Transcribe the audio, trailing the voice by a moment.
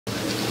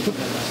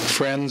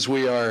Friends,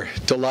 we are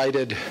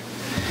delighted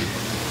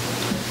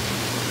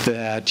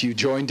that you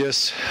joined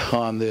us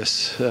on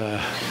this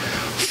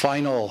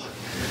final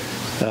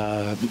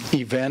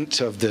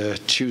event of the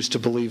Choose to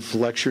Believe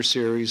lecture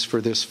series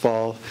for this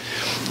fall.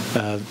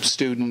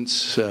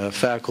 Students,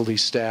 faculty,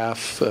 staff,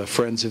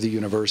 friends of the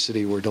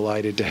university, we're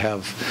delighted to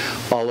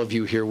have all of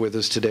you here with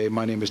us today.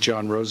 My name is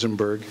John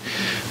Rosenberg.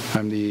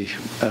 I'm the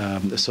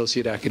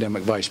Associate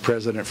Academic Vice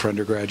President for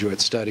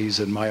Undergraduate Studies,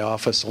 and my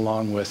office,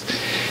 along with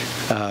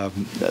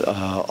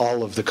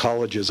all of the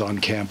colleges on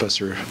campus,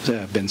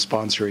 have been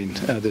sponsoring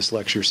this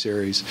lecture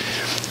series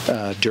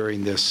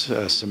during this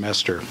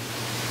semester.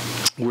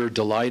 We're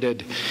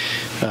delighted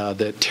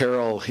that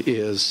Terryl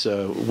is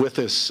with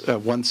us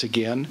once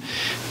again.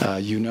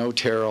 You know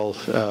Terryl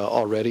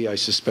already. I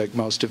suspect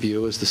most of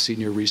you as the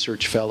Senior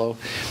Research Fellow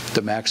at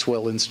the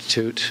Maxwell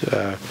Institute.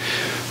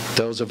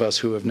 Those of us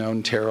who have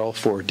known Terryl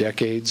for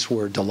decades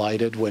were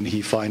delighted when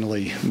he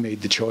finally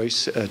made the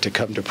choice to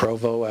come to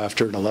Provo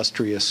after an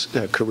illustrious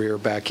career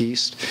back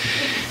east.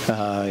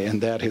 And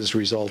that has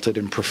resulted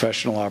in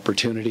professional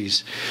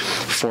opportunities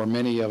for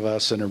many of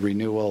us and a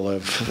renewal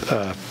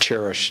of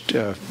cherished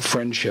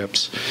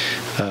friendships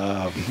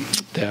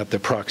that the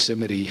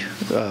proximity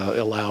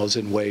allows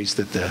in ways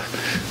that the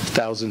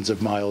thousands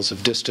of miles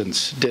of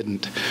distance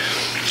didn't.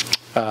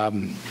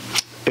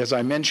 As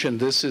I mentioned,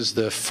 this is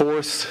the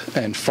fourth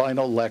and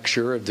final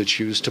lecture of the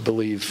Choose to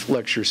Believe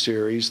lecture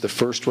series. The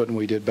first one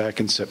we did back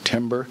in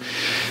September,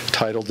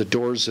 titled The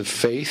Doors of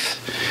Faith.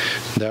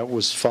 That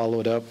was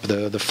followed up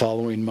the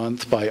following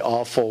month by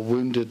Awful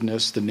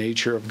Woundedness, the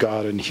Nature of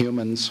God and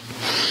Humans.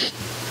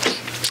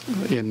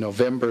 In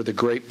November, The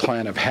Great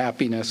Plan of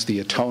Happiness, the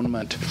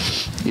Atonement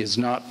is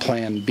Not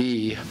Plan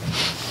B.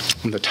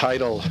 And the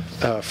title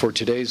for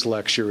today's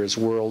lecture is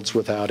Worlds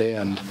Without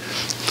End,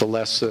 the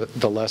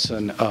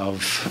lesson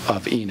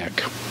of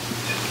Enoch.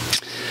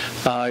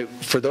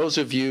 For those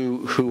of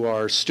you who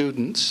are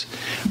students,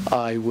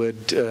 I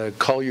would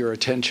call your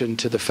attention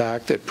to the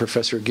fact that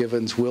Professor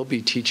Givens will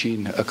be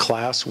teaching a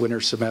class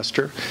winter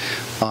semester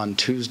on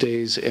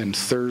Tuesdays and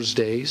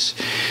Thursdays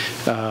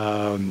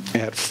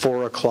at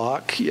 4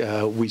 o'clock.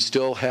 We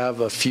still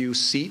have a few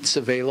seats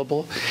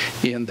available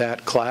in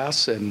that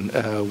class and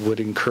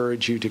would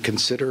encourage you to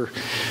consider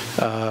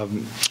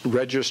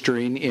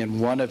registering in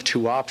one of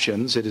two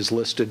options. It is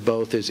listed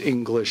both as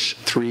English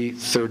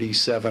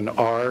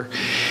 337R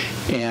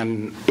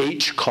and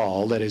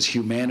H-Call, that is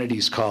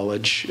Humanities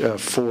College,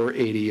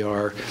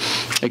 480R,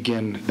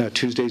 again,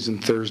 Tuesdays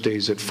and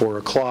Thursdays at 4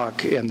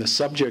 o'clock, and the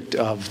subject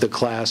of the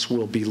class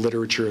will be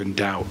Literature and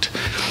Doubt.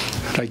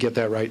 Did I get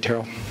that right,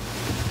 Terryl?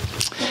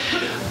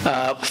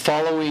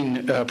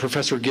 Following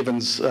Professor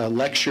Givens'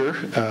 lecture,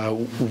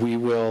 we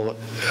will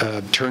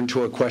turn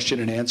to a question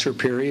and answer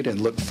period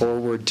and look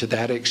forward to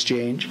that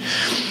exchange.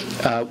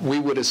 We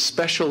would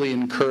especially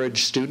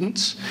encourage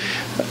students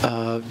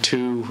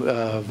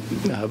to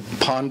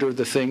ponder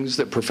the things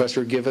that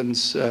Professor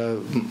Givens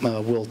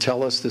will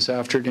tell us this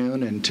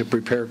afternoon and to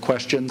prepare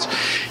questions.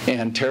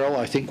 And Terryl,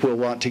 I think we'll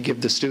want to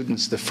give the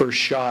students the first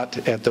shot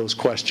at those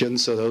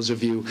questions. So those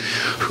of you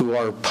who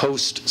are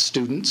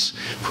post-students,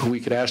 we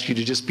could ask you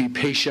to just be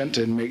patient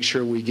and make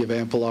sure we give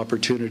ample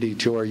opportunity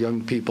to our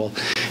young people,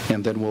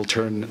 and then we'll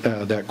turn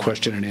that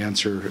question and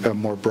answer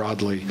more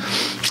broadly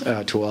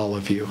to all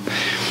of you.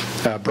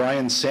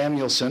 Brian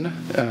Samuelson,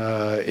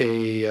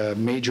 a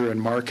major in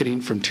marketing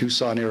from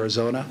Tucson,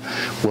 Arizona,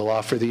 will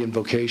offer the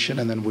invocation,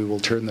 and then we will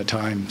turn the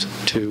time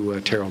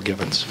to Terryl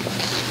Givens.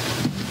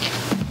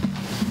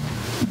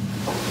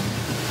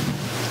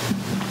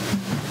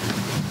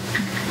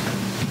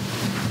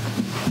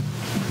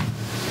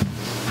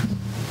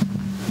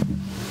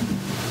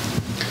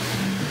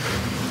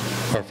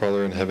 Our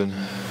Father in heaven,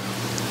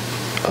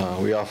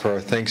 we offer our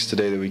thanks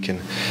today that we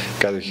can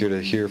gather here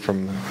to hear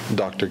from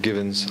Dr.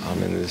 Givens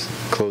in this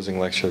closing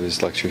lecture of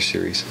his lecture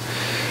series.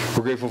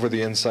 We're grateful for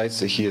the insights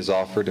that he has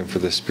offered and for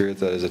the spirit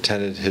that has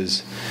attended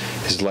his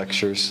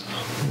lectures.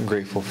 I'm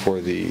grateful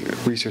for the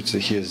research that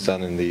he has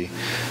done and the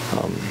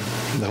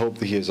hope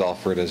that he has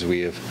offered as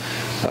we have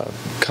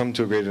come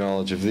to a greater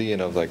knowledge of thee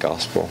and of thy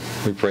gospel.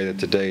 We pray that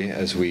today,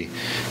 as we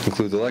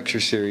conclude the lecture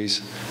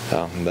series,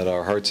 that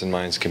our hearts and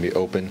minds can be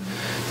open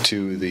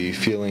to the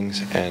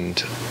feelings and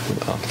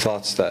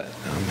thoughts that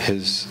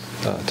his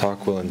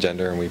talk will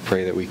engender, and we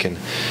pray that we can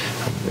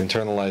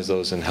internalize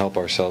those and help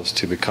ourselves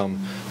to become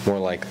more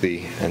like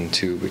thee and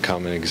to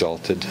become an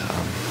exalted,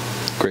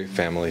 great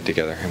family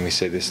together. And we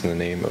say this in the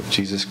name of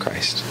Jesus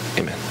Christ.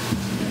 Amen.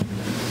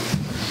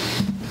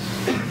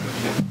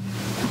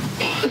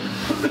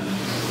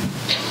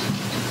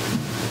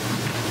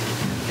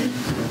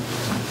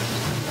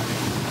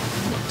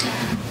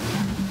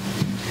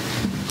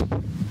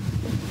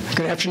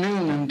 Good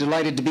afternoon. I'm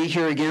delighted to be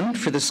here again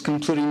for this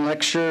concluding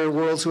lecture,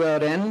 Worlds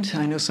Without End.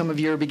 I know some of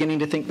you are beginning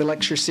to think the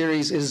lecture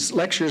series is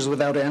Lectures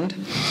Without End.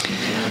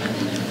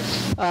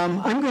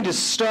 I'm going to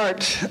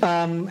start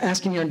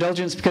asking your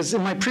indulgence because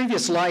in my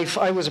previous life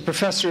I was a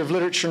professor of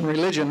literature and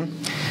religion,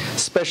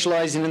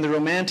 specializing in the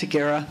Romantic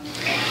era.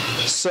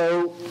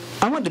 So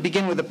I want to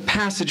begin with a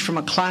passage from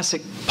a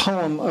classic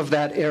poem of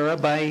that era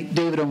by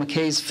David O.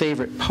 McKay's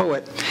favorite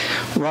poet,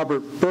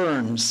 Robert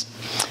Burns.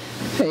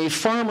 A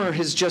farmer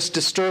has just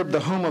disturbed the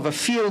home of a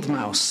field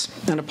mouse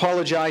and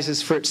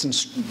apologizes for its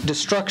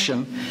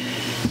destruction.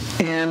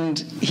 And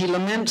he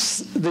laments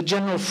the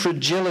general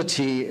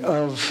fragility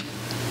of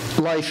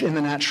life in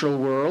the natural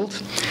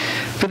world.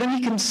 But then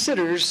he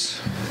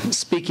considers,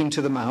 speaking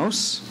to the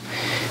mouse,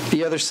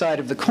 the other side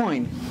of the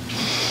coin.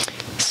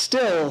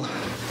 Still,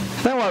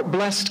 thou art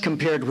blessed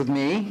compared with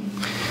me.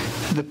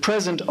 The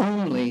present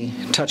only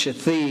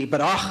toucheth thee.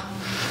 But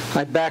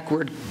I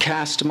backward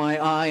cast my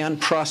eye on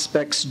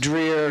prospects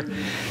drear,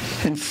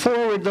 and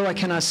forward, though I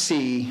cannot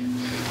see,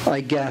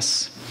 I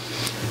guess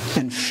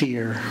and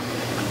fear.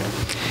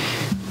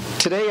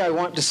 Today I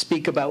want to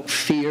speak about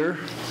fear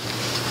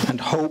and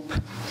hope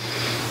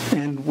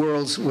and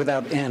worlds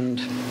without end.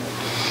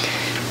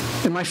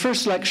 In my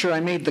first lecture, I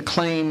made the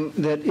claim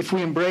that if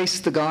we embrace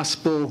the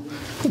gospel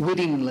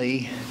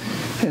wittingly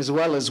as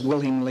well as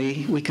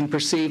willingly, we can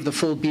perceive the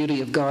full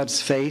beauty of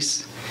God's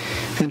face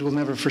and will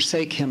never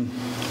forsake him.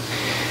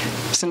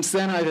 Since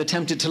then, I've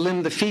attempted to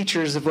limn the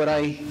features of what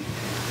I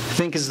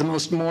think is the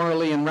most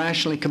morally and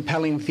rationally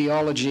compelling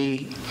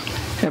theology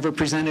ever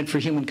presented for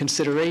human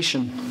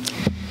consideration.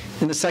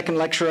 In the second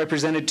lecture, I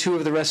presented two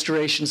of the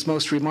Restoration's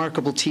most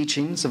remarkable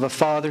teachings of a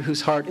Father whose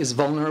heart is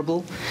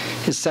vulnerable,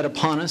 is set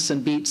upon us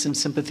and beats in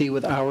sympathy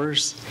with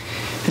ours,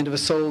 and of a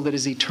soul that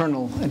is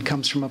eternal and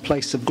comes from a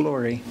place of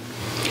glory.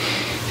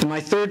 In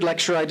my third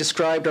lecture, I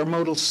described our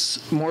mortal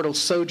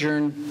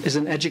sojourn as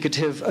an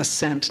educative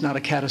ascent, not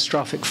a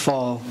catastrophic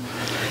fall,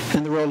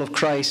 and the role of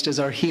Christ as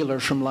our healer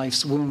from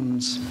life's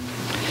wounds.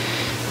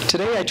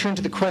 Today, I turn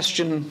to the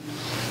question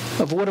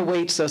of what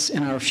awaits us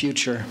in our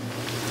future.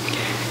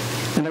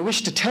 And I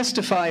wish to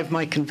testify of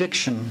my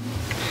conviction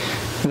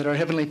that our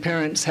heavenly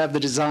parents have the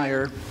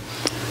desire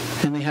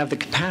and they have the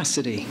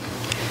capacity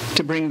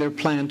to bring their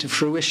plan to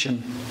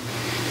fruition.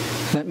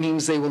 That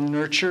means they will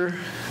nurture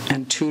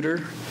and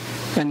tutor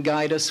and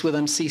guide us with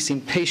unceasing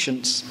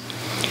patience,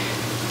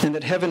 and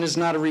that heaven is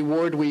not a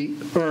reward we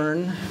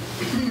earn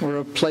or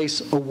a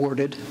place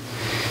awarded,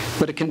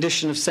 but a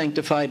condition of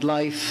sanctified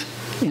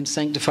life in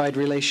sanctified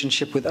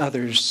relationship with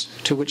others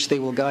to which they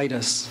will guide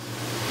us.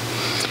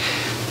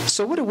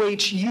 So what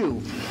awaits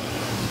you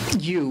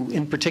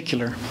in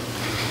particular,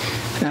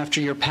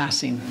 after your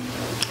passing?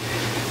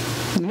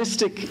 The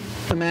mystic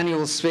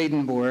Emanuel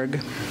Swedenborg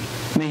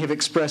may have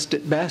expressed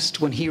it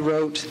best when he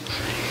wrote,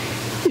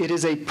 "It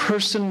is a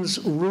person's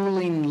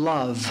ruling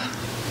love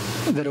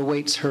that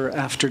awaits her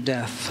after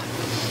death."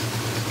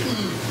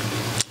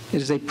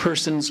 It is a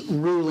person's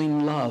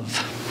ruling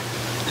love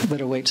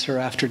that awaits her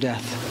after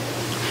death.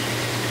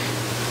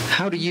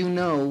 How do you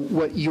know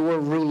what your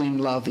ruling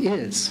love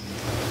is?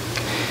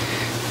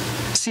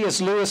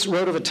 C.S. Lewis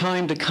wrote of a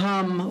time to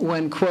come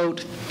when,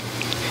 quote,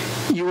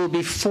 "You will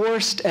be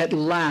forced at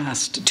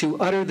last to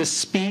utter the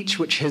speech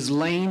which has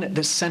lain at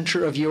the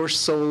center of your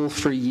soul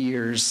for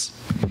years.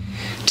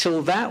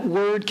 Till that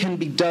word can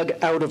be dug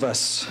out of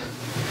us,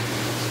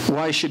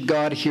 why should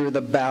God hear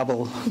the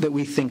babble that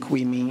we think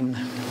we mean?"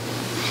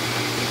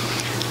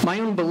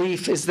 My own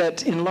belief is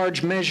that in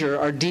large measure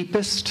our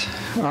deepest,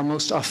 our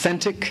most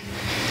authentic,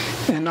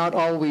 and not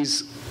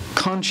always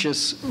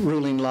conscious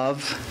ruling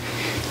love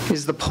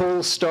is the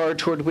pole star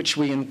toward which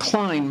we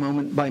incline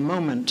moment by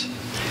moment.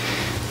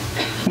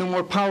 No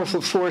more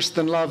powerful force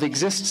than love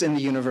exists in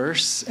the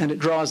universe, and it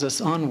draws us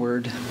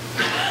onward.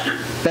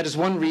 That is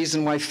one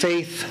reason why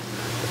faith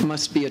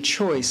must be a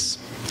choice.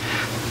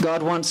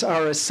 God wants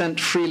our assent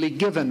freely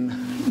given,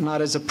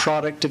 not as a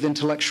product of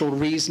intellectual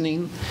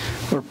reasoning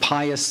or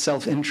pious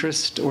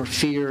self-interest or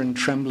fear and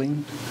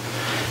trembling.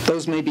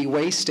 Those may be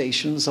way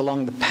stations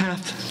along the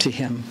path to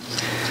him.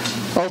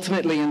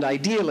 Ultimately and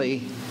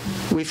ideally,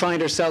 we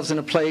find ourselves in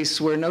a place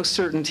where no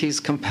certainties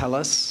compel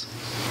us,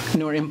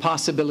 nor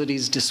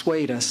impossibilities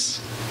dissuade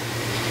us.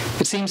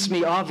 It seems to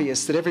me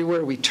obvious that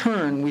everywhere we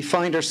turn, we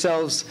find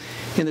ourselves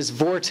in this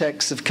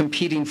vortex of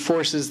competing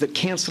forces that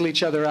cancel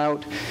each other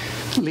out,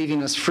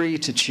 leaving us free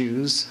to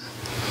choose.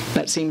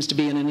 That seems to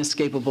be an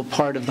inescapable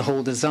part of the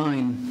whole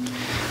design.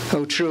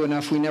 Oh, true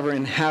enough, we never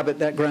inhabit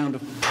that ground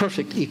of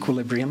perfect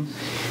equilibrium.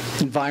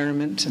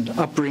 Environment and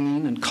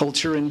upbringing and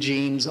culture and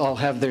genes all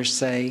have their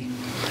say.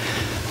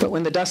 But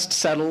when the dust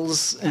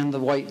settles and the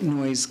white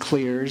noise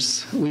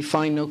clears, we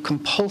find no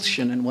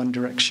compulsion in one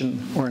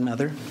direction or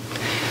another.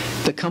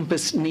 The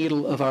compass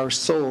needle of our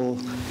soul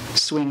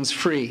swings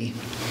free,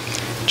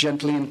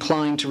 gently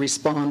inclined to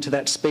respond to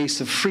that space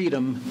of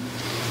freedom,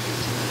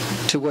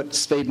 to what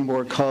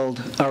Swedenborg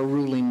called our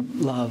ruling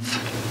love.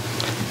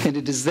 And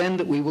it is then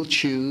that we will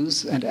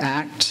choose and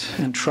act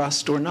and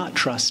trust or not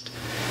trust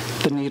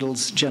the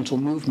needle's gentle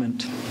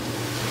movement,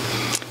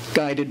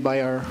 guided by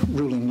our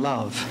ruling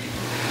love.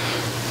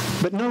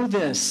 But know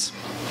this,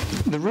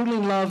 the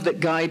ruling love that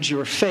guides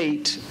your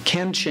fate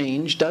can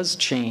change, does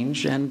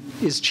change, and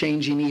is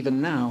changing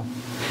even now.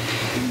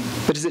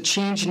 But is it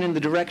changing in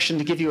the direction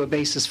to give you a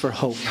basis for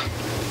hope?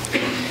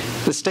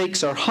 The The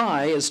stakes are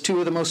high, as two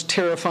of the most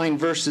terrifying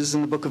verses in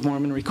the Book of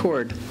Mormon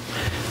record.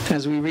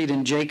 As we read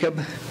in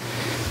Jacob,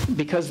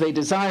 because they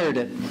desired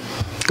it,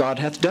 God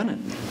hath done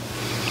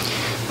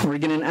it. Or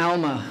again in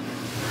Alma,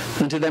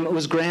 unto them it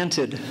was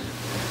granted,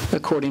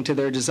 according to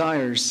their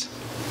desires.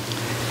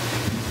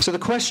 So the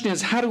question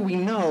is, how do we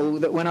know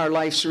that when our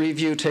life's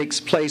review takes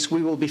place,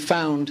 we will be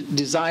found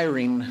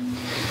desiring,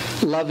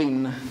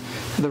 loving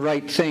the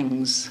right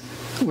things,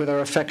 with our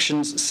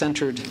affections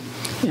centered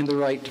in the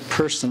right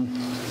person?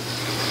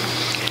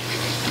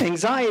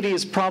 Anxiety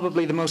is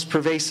probably the most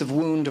pervasive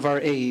wound of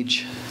our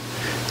age.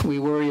 We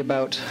worry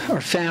about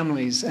our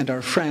families and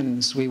our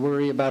friends. We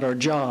worry about our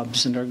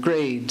jobs and our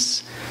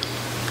grades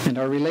and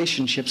our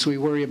relationships. We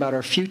worry about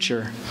our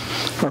future,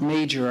 our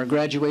major, our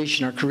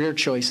graduation, our career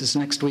choices,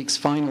 next week's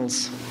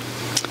finals,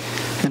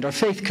 and our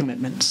faith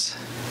commitments.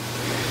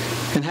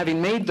 And having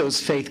made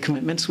those faith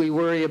commitments, we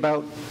worry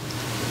about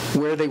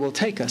where they will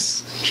take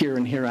us here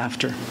and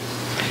hereafter.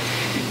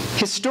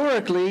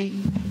 Historically,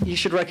 you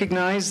should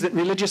recognize that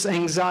religious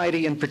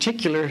anxiety in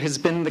particular has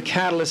been the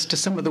catalyst to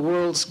some of the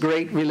world's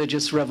great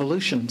religious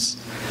revolutions.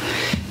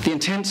 The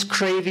intense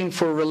craving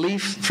for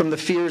relief from the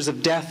fears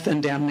of death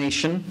and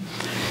damnation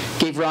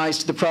gave rise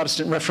to the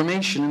Protestant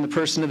Reformation in the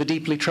person of a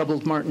deeply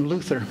troubled Martin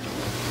Luther.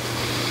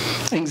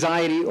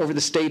 Anxiety over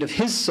the state of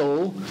his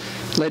soul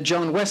led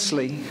John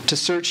Wesley to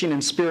searching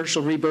and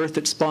spiritual rebirth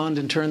that spawned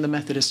in turn the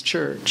Methodist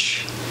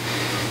Church.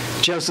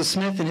 Joseph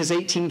Smith, in his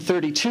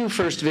 1832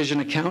 first vision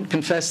account,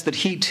 confessed that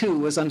he too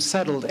was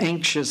unsettled,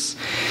 anxious,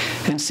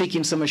 and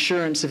seeking some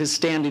assurance of his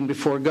standing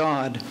before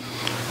God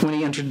when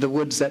he entered the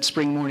woods that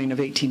spring morning of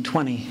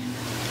 1820.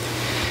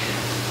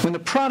 When the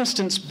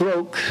Protestants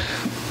broke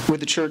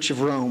with the Church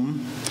of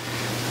Rome,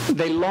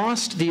 they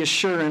lost the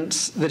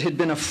assurance that had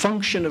been a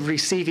function of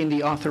receiving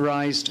the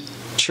authorized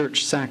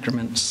church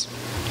sacraments.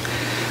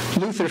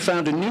 Luther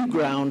found a new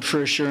ground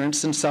for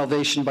assurance in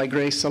salvation by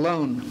grace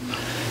alone.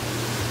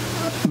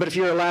 But if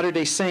you're a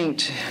Latter-day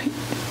Saint,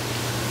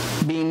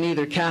 being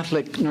neither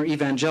Catholic nor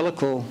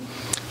evangelical,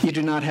 you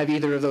do not have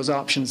either of those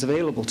options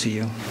available to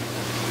you.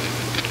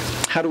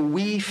 How do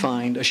we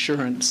find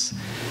assurance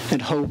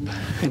and hope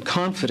and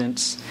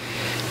confidence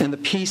and the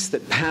peace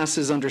that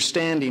passes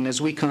understanding as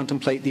we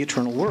contemplate the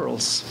eternal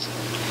worlds?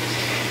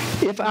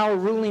 If our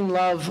ruling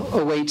love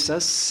awaits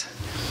us,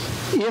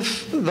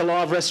 if the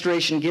law of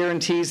restoration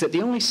guarantees that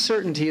the only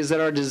certainty is that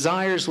our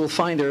desires will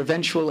find their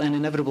eventual and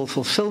inevitable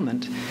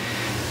fulfillment,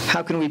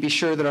 how can we be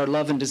sure that our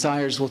love and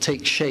desires will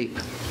take shape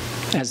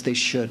as they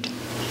should?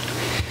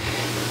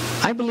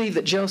 I believe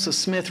that Joseph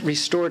Smith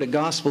restored a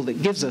gospel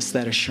that gives us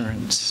that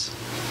assurance.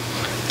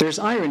 There's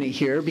irony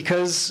here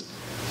because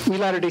we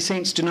Latter-day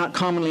Saints do not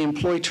commonly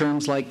employ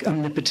terms like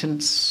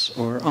omnipotence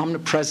or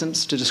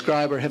omnipresence to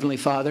describe our Heavenly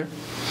Father.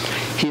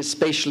 He is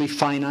spatially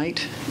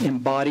finite,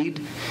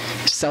 embodied,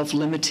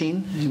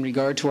 self-limiting in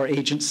regard to our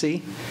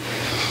agency.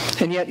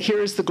 And yet here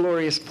is the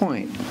glorious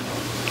point.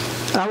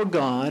 Our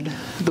God,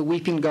 the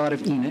weeping God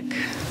of Enoch,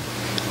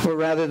 or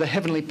rather the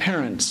heavenly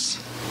parents,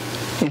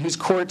 in whose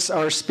courts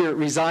our spirit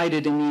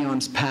resided in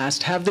eons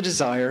past, have the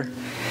desire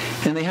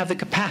and they have the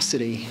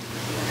capacity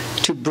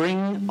to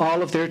bring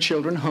all of their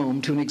children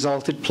home to an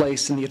exalted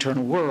place in the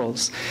eternal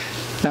worlds.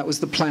 That was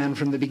the plan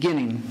from the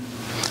beginning.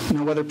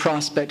 No other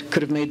prospect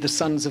could have made the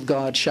sons of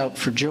God shout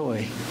for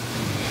joy.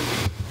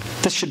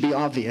 This should be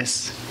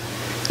obvious.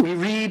 We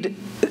read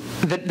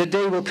that the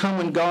day will come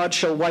when God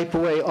shall wipe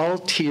away all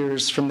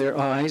tears from their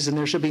eyes, and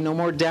there shall be no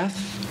more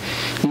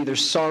death, neither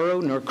sorrow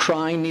nor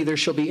crying, neither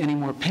shall be any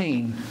more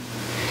pain.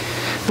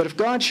 But if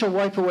God shall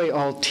wipe away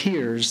all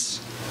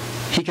tears,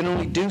 he can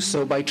only do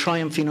so by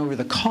triumphing over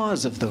the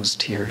cause of those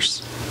tears,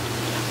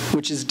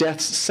 which is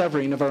death's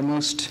severing of our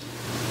most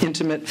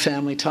intimate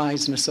family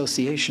ties and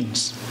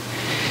associations.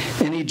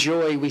 Any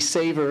joy we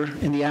savor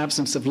in the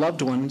absence of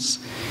loved ones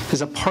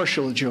is a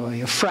partial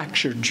joy, a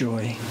fractured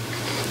joy.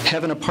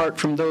 Heaven apart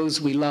from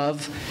those we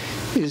love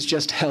is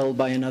just hell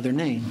by another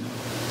name.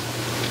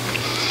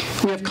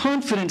 We have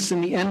confidence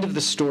in the end of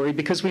the story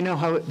because we know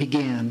how it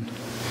began.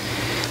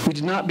 We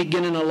did not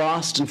begin in a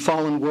lost and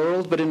fallen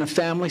world, but in a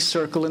family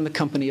circle in the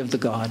company of the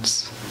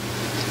gods.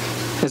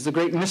 As the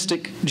great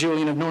mystic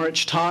Julian of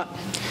Norwich taught,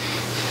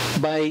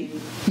 by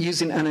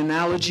using an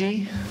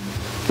analogy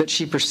that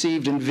she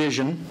perceived in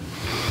vision,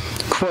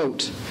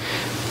 quote,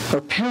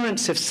 "Our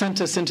parents have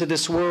sent us into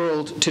this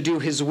world to do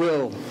his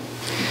will.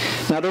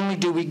 Not only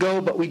do we go,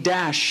 but we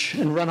dash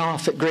and run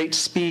off at great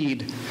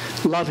speed,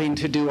 loving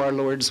to do our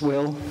Lord's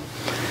will.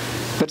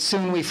 But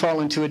soon we fall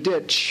into a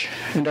ditch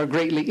and are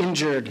greatly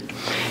injured,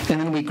 and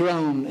then we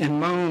groan and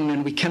moan,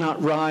 and we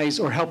cannot rise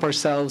or help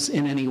ourselves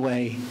in any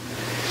way."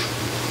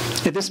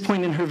 At this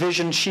point in her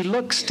vision, she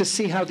looks to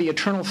see how the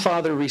Eternal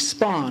Father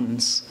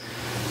responds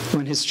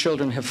when his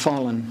children have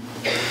fallen.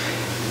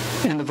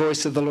 And the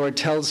voice of the Lord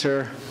tells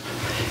her,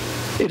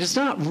 "It is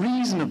not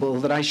reasonable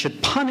that I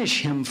should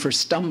punish him for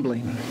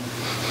stumbling,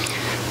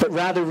 but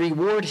rather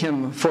reward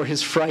him for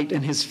his fright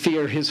and his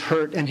fear, his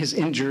hurt and his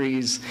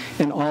injuries,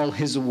 and all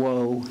his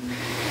woe.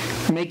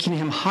 making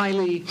him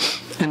highly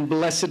and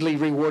blessedly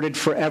rewarded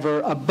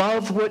forever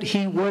above what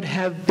he would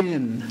have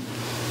been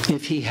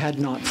if he had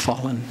not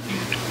fallen,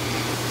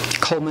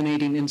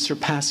 culminating in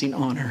surpassing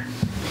honor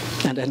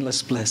and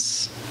endless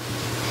bliss.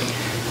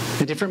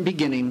 A different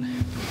beginning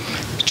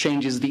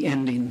changes the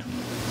ending.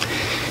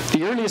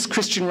 The earliest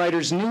Christian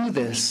writers knew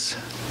this.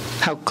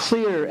 How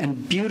clear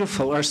and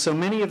beautiful are so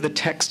many of the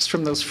texts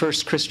from those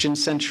first Christian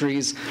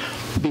centuries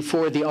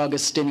before the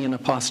Augustinian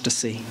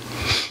apostasy.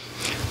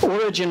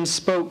 Origen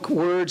spoke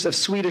words of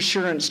sweet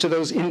assurance to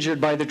those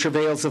injured by the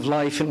travails of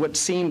life in what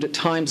seemed at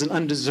times an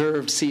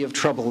undeserved sea of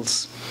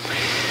troubles.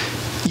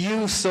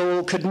 You,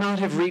 soul, could not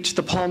have reached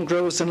the palm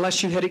groves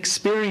unless you had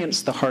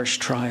experienced the harsh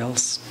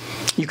trials.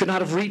 You could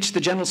not have reached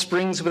the gentle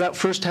springs without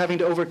first having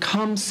to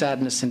overcome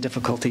sadness and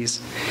difficulties.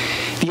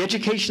 The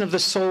education of the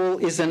soul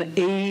is an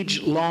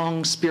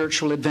age-long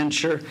spiritual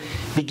adventure,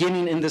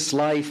 beginning in this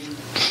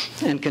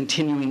life and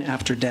continuing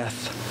after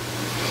death.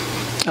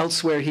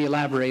 Elsewhere, he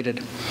elaborated,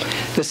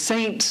 the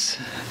saints,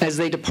 as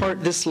they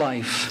depart this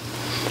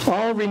life,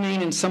 all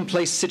remain in some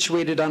place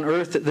situated on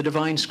earth that the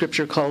divine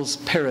scripture calls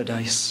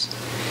paradise.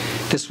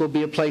 This will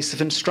be a place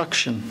of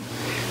instruction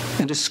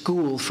and a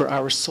school for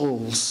our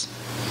souls.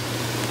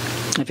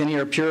 If any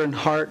are pure in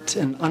heart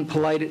and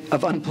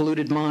of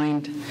unpolluted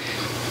mind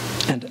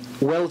and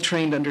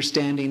well-trained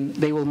understanding,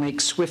 they will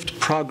make swift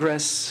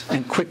progress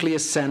and quickly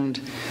ascend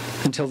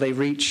until they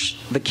reach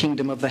the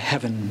kingdom of the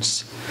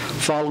heavens,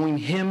 following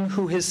him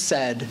who has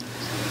said,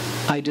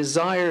 I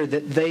desire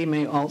that they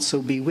may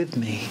also be with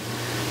me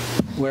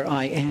where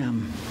I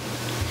am.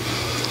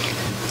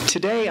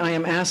 Today I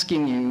am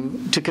asking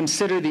you to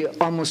consider the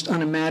almost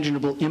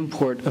unimaginable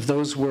import of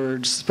those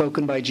words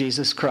spoken by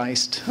Jesus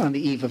Christ on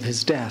the eve of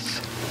his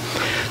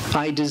death.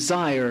 I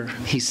desire,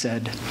 he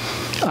said,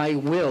 I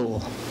will,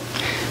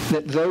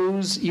 that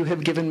those you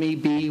have given me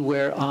be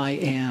where I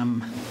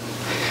am.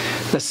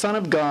 The Son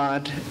of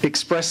God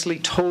expressly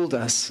told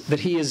us that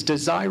he is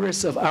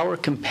desirous of our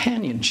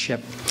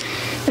companionship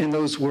in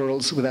those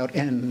worlds without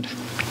end,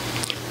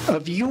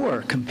 of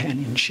your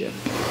companionship.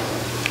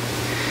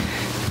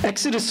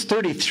 Exodus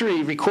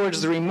 33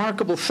 records the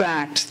remarkable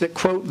fact that,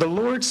 quote, the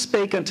Lord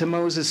spake unto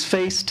Moses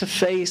face to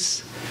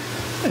face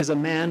as a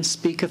man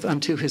speaketh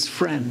unto his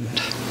friend.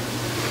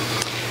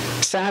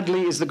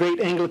 Sadly, as the great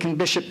Anglican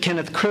Bishop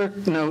Kenneth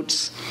Kirk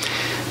notes,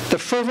 the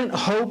fervent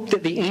hope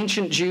that the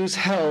ancient Jews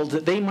held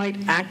that they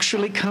might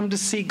actually come to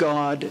see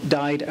God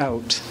died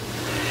out.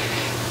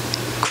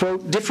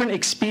 Quote, different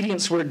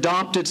expedients were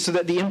adopted so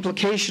that the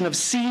implication of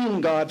seeing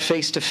God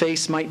face to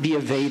face might be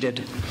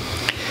evaded.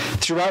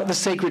 Throughout the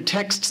sacred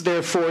texts,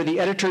 therefore, the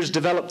editors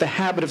developed the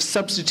habit of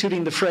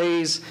substituting the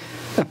phrase,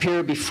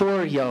 appear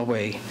before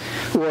Yahweh,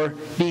 or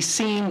be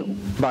seen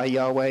by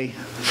Yahweh,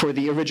 for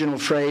the original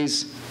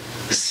phrase,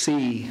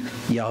 see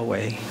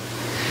Yahweh.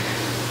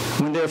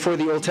 When therefore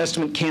the Old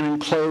Testament canon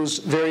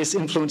closed, various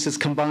influences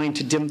combined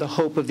to dim the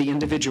hope of the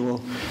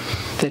individual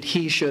that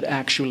he should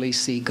actually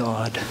see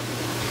God.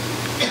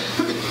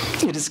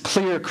 It is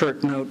clear,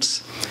 Kirk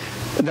notes,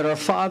 that our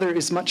Father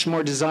is much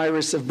more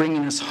desirous of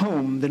bringing us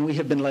home than we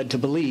have been led to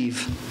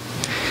believe.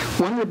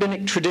 One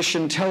rabbinic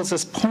tradition tells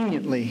us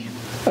poignantly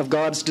of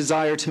God's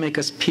desire to make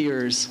us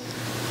peers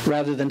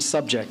rather than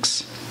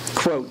subjects.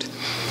 Quote,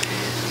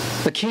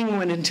 a king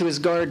went into his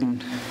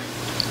garden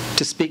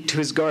to speak to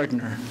his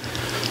gardener,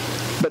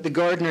 but the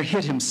gardener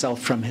hid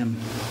himself from him.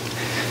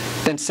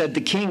 Then said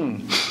the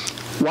king,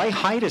 why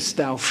hidest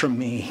thou from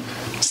me?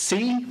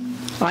 See,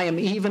 I am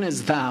even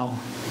as thou.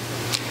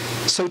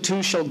 So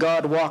too shall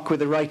God walk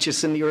with the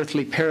righteous in the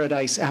earthly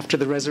paradise after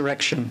the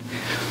resurrection,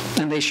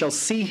 and they shall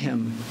see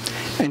him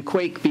and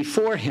quake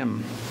before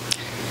him.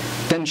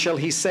 Then shall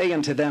he say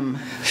unto them,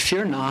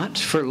 fear not,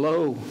 for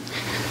lo,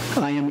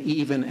 I am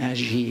even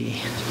as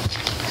ye.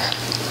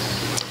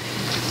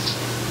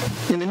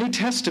 In the New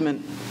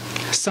Testament,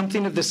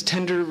 something of this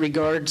tender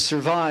regard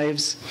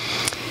survives,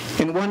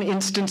 in one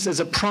instance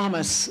as a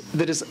promise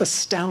that is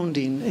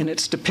astounding in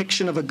its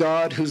depiction of a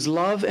God whose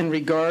love and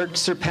regard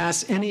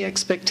surpass any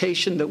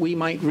expectation that we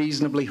might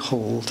reasonably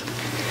hold.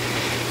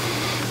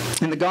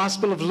 In the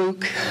Gospel of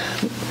Luke,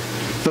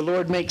 the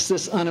Lord makes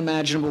this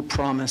unimaginable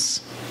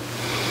promise.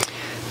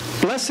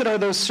 Blessed are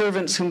those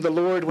servants whom the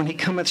Lord, when he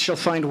cometh, shall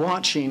find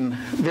watching.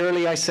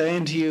 Verily I say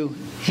unto you,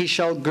 he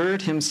shall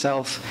gird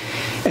himself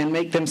and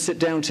make them sit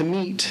down to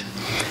meat,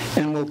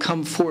 and will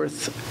come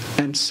forth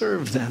and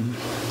serve them.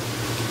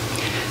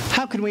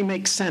 How can we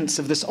make sense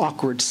of this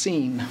awkward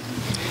scene?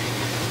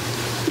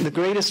 The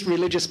greatest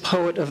religious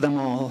poet of them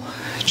all,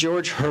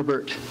 George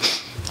Herbert,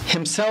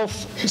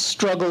 himself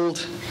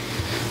struggled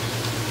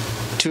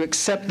to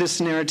accept this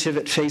narrative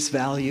at face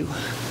value.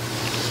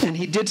 And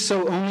he did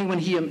so only when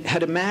he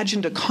had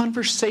imagined a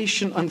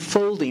conversation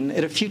unfolding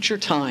at a future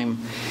time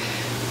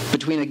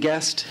between a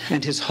guest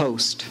and his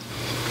host.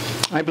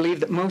 I believe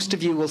that most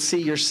of you will see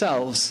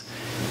yourselves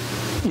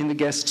in the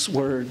guest's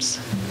words.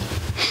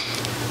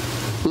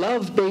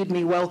 Love bade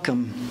me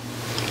welcome,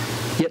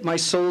 yet my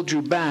soul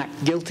drew back,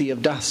 guilty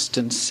of dust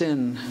and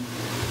sin.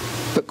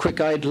 But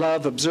quick-eyed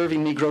love,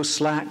 observing me grow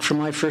slack from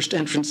my first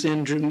entrance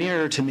in, drew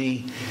nearer to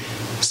me,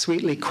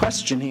 sweetly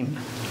questioning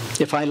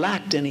if I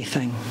lacked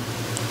anything.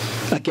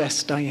 A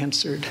guest, I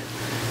answered,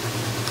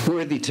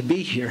 worthy to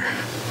be here.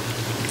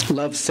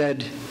 Love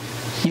said,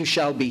 you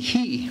shall be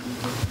he.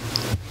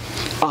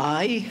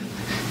 I,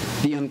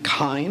 the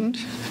unkind,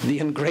 the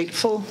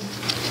ungrateful?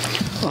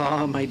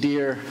 Ah, my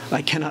dear,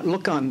 I cannot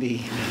look on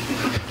thee.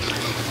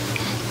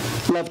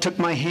 Love took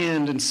my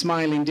hand and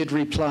smiling did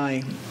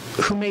reply,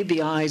 who made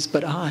the eyes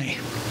but I?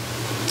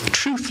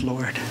 Truth,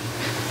 Lord,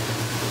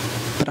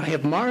 but I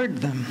have marred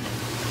them.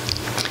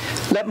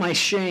 Let my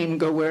shame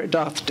go where it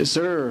doth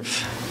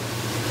deserve.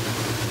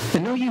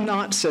 And know you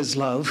not, says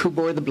love, who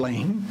bore the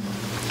blame?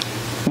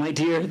 My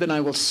dear, then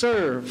I will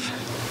serve.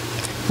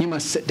 You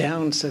must sit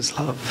down, says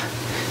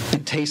love,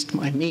 and taste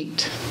my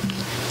meat.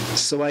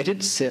 So I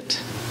did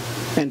sit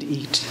and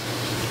eat.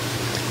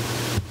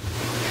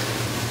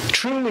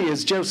 Truly,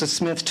 as Joseph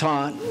Smith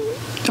taught,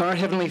 our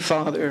Heavenly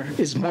Father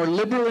is more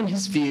liberal in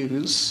his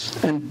views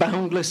and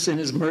boundless in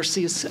his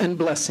mercies and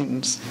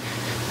blessings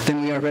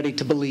than we are ready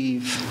to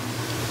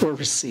believe or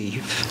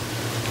receive.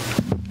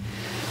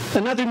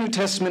 Another New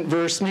Testament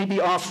verse may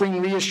be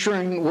offering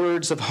reassuring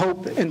words of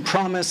hope and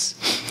promise,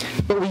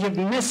 but we have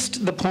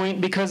missed the point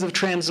because of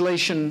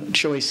translation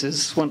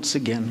choices once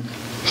again.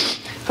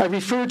 I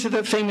refer to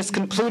the famous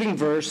concluding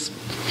verse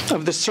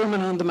of the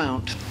Sermon on the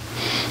Mount,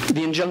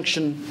 the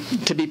injunction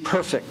to be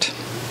perfect.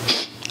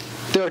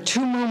 There are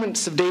two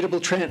moments of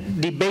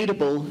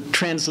debatable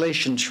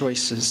translation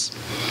choices.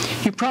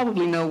 You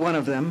probably know one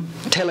of them,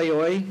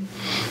 teleoi,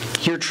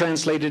 here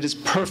translated as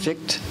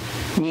perfect,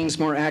 means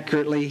more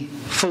accurately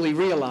fully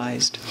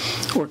realized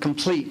or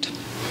complete.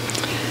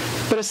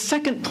 But a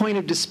second point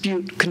of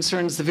dispute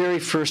concerns the very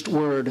first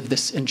word of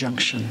this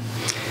injunction,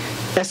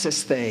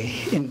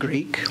 esesthē in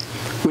Greek,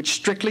 which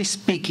strictly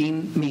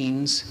speaking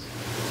means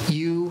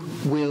you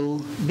will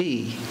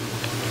be.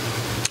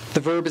 The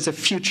verb is a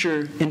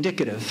future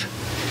indicative,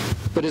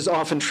 but is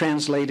often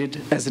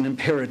translated as an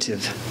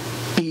imperative,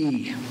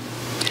 be.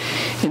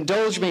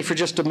 Indulge me for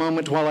just a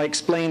moment while I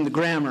explain the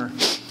grammar,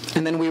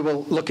 and then we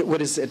will look at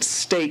what is at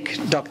stake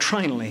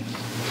doctrinally.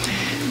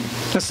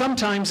 Now,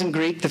 sometimes in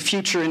Greek, the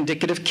future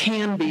indicative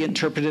can be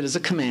interpreted as a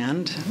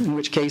command, in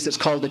which case it's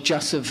called a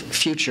jussive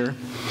future.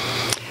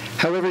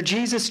 However,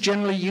 Jesus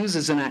generally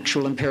uses an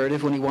actual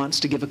imperative when he wants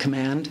to give a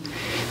command,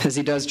 as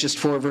he does just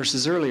 4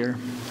 verses earlier.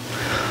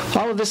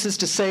 All of this is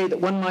to say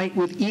that one might,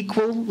 with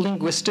equal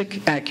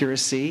linguistic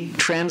accuracy,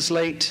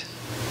 translate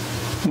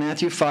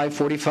Matthew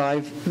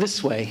 5:45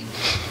 this way,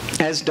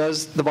 as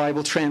does the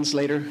Bible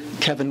translator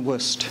Kevin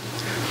Wust.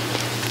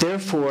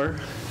 Therefore,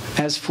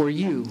 as for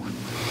you,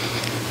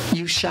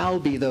 you shall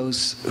be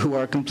those who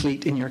are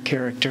complete in your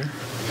character,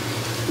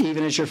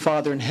 even as your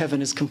Father in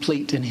heaven is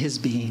complete in his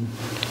being.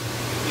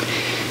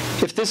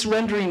 If this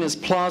rendering is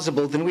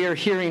plausible, then we are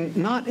hearing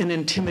not an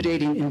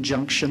intimidating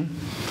injunction,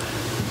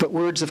 but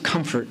words of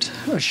comfort,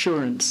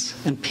 assurance,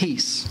 and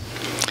peace.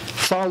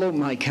 Follow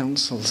my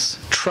counsels,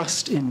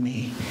 trust in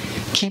me,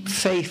 keep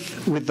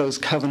faith with those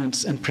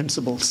covenants and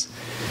principles,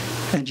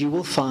 and you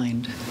will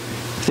find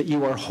that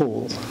you are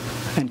whole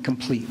and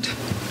complete.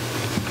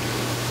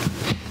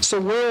 So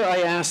where,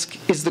 I ask,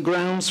 is the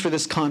grounds for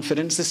this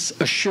confidence, this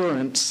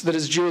assurance that,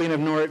 as Julian of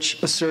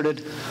Norwich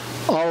asserted,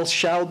 all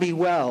shall be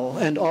well,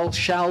 and all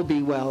shall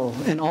be well,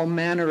 and all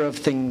manner of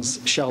things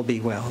shall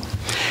be well?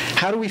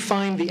 How do we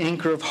find the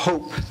anchor of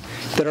hope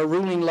that our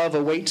ruling love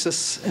awaits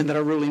us and that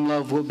our ruling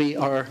love will be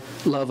our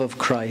love of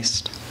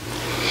Christ?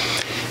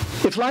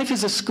 If life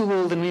is a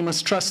school, then we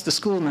must trust the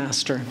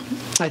schoolmaster.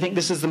 I think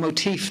this is the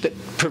motif that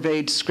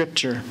pervades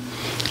Scripture.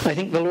 I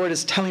think the Lord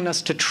is telling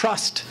us to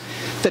trust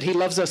that he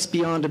loves us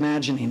beyond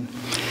imagining,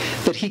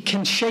 that he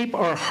can shape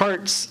our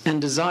hearts and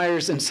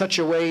desires in such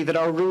a way that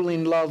our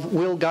ruling love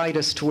will guide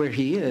us to where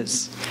he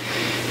is.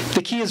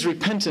 The key is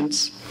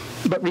repentance,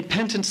 but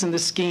repentance in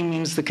this scheme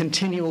means the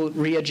continual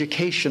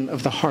re-education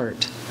of the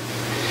heart.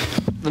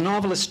 The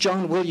novelist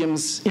John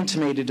Williams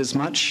intimated as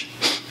much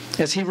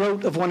as he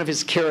wrote of one of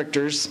his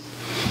characters.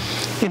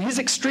 In his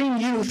extreme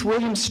youth,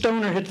 William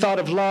Stoner had thought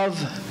of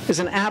love as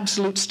an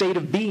absolute state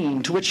of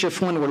being to which,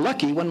 if one were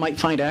lucky, one might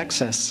find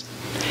access.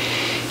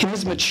 In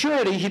his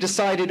maturity, he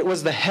decided it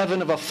was the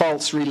heaven of a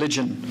false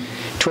religion,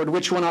 toward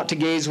which one ought to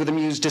gaze with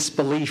amused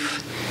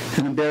disbelief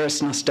and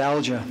embarrassed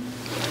nostalgia.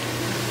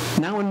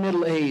 Now in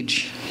middle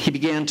age, he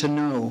began to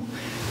know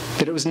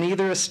that it was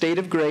neither a state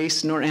of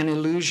grace nor an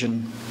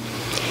illusion.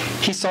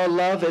 He saw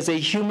love as a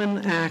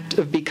human act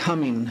of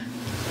becoming,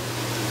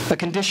 a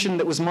condition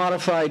that was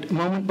modified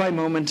moment by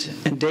moment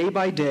and day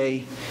by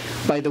day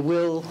by the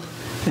will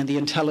and the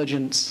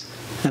intelligence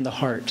and the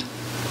heart.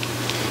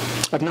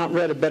 I've not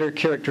read a better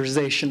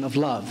characterization of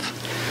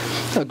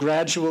love, a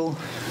gradual,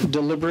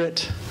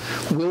 deliberate,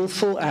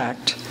 willful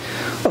act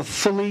of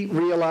fully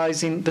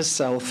realizing the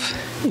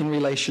self in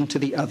relation to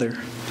the other,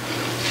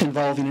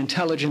 involving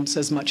intelligence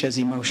as much as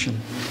emotion.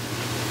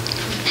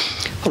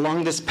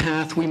 Along this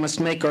path, we must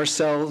make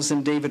ourselves,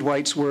 in David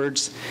White's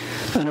words,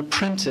 an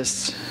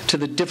apprentice to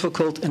the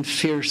difficult and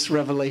fierce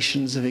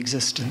revelations of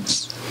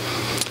existence.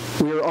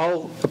 We are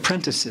all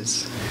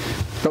apprentices,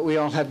 but we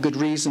all have good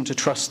reason to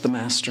trust the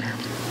Master.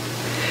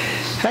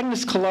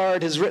 Agnes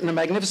Collard has written a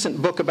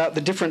magnificent book about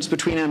the difference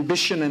between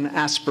ambition and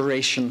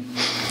aspiration.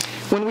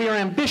 When we are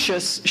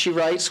ambitious, she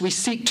writes, we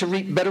seek to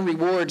reap better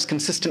rewards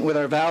consistent with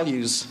our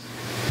values.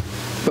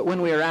 But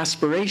when we are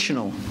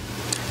aspirational,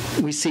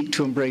 we seek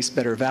to embrace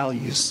better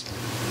values.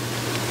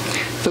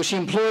 Though she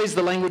employs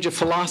the language of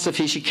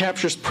philosophy, she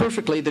captures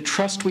perfectly the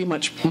trust we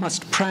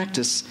must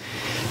practice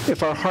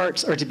if our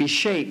hearts are to be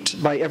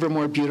shaped by ever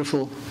more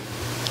beautiful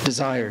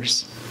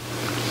desires.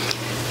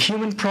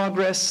 Human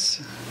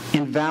progress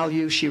in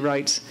value, she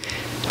writes,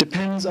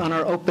 depends on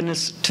our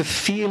openness to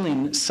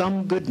feeling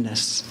some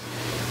goodness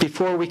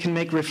before we can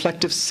make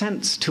reflective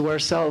sense to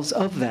ourselves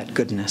of that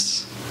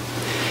goodness.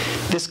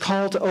 This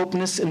call to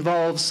openness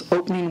involves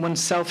opening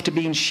oneself to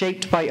being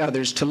shaped by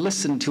others, to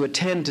listen, to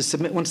attend, to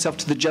submit oneself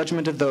to the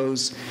judgment of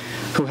those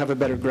who have a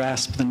better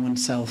grasp than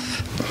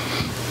oneself.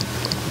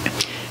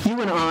 You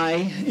and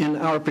I, in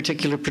our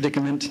particular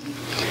predicament,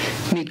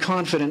 need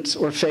confidence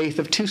or faith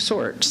of two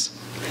sorts.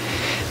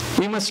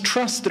 We must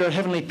trust that our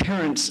heavenly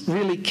parents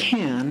really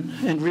can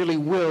and really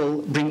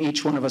will bring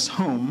each one of us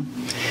home.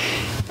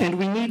 And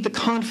we need the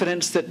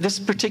confidence that this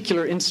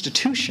particular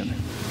institution,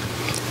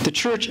 the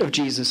Church of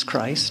Jesus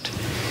Christ,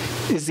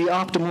 is the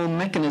optimal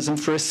mechanism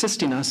for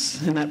assisting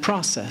us in that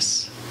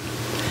process.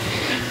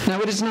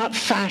 Now, it is not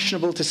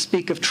fashionable to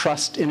speak of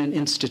trust in an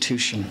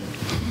institution.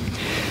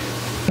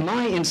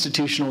 My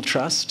institutional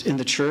trust in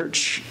the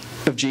Church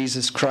of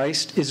Jesus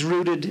Christ is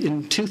rooted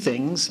in two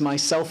things: my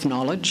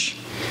self-knowledge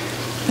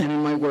and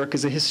in my work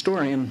as a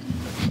historian.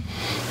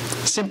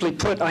 Simply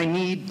put, I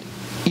need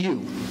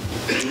you.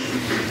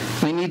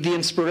 I need the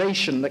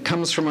inspiration that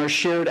comes from our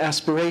shared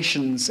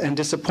aspirations and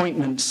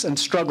disappointments and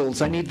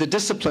struggles. I need the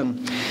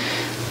discipline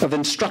of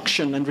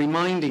instruction and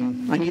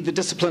reminding. I need the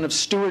discipline of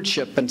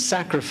stewardship and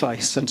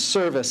sacrifice and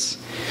service.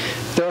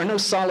 There are no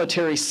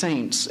solitary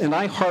saints, and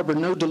I harbor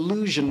no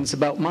delusions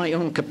about my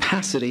own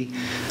capacity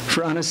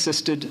for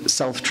unassisted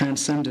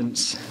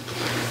self-transcendence.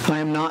 I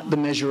am not the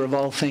measure of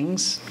all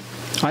things.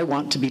 I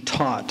want to be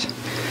taught.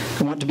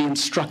 I want to be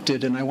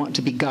instructed, and I want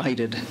to be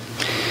guided.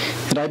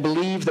 And I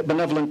believe that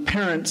benevolent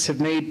parents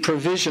have made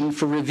provision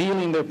for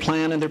revealing their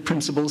plan and their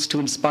principles to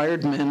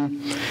inspired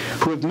men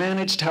who have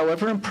managed,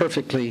 however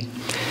imperfectly,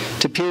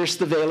 to pierce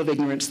the veil of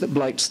ignorance that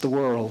blights the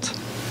world.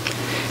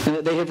 And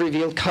that they have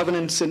revealed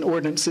covenants and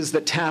ordinances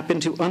that tap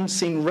into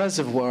unseen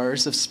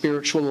reservoirs of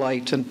spiritual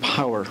light and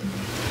power.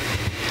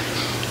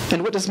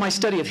 And what does my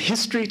study of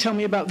history tell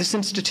me about this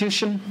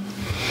institution?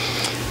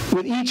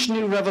 With each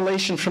new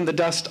revelation from the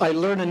dust, I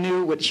learn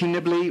anew what Hugh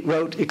Nibley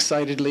wrote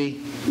excitedly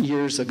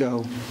years ago.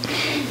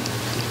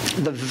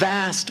 The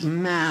vast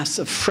mass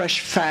of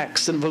fresh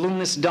facts and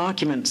voluminous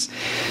documents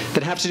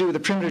that have to do with the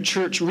primitive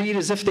church read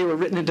as if they were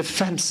written in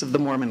defense of the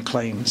Mormon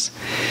claims.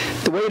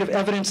 The weight of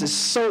evidence is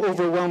so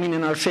overwhelming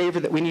in our favor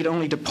that we need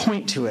only to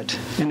point to it,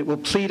 and it will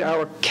plead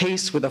our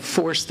case with a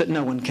force that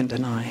no one can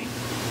deny.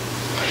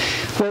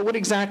 Well, what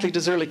exactly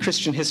does early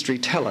Christian history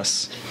tell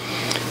us?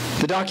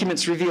 The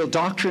documents reveal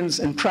doctrines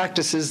and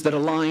practices that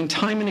align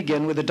time and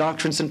again with the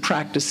doctrines and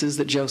practices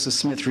that Joseph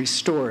Smith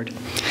restored.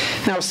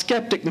 Now, a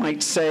skeptic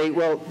might say,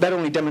 well, that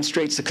only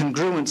demonstrates a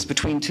congruence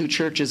between two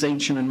churches,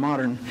 ancient and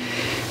modern.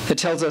 It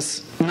tells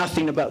us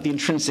nothing about the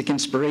intrinsic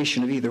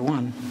inspiration of either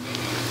one.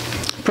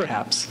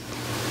 Perhaps.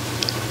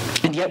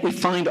 And yet we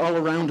find all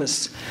around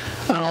us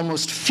an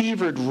almost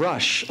fevered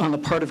rush on the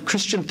part of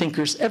Christian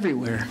thinkers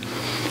everywhere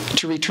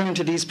to return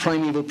to these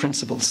primeval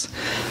principles.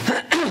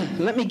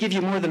 Let me give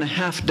you more than a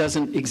half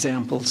dozen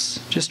examples,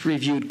 just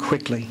reviewed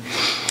quickly,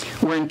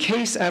 where in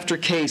case after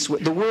case,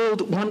 what the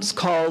world once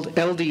called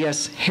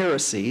LDS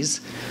heresies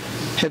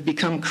have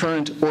become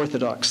current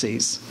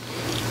orthodoxies,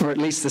 or at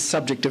least the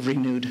subject of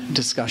renewed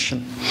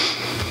discussion.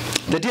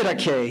 The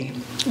Didache,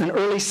 an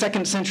early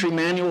 2nd century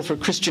manual for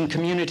Christian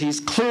communities,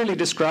 clearly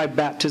described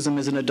baptism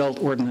as an adult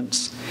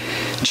ordinance,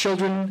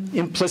 children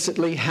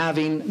implicitly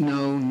having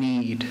no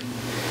need.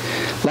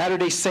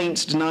 Latter-day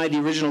Saints denied the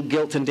original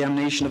guilt and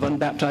damnation of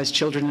unbaptized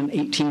children in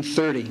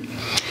 1830.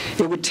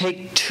 It would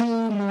take 2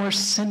 more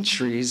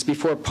centuries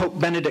before Pope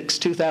Benedict's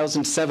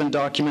 2007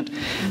 document,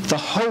 The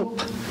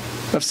Hope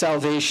of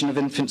Salvation of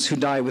Infants Who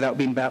Die Without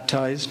Being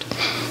Baptized.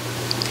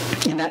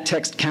 In that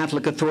text,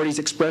 Catholic authorities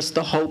expressed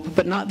the hope,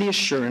 but not the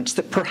assurance,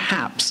 that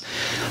perhaps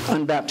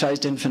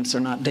unbaptized infants are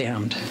not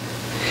damned.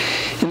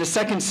 In the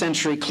 2nd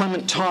century,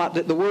 Clement taught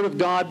that the Word of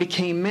God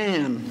became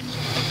man,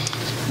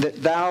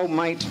 that thou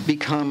might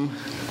become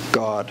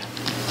God,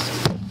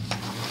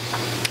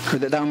 or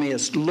that thou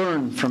mayest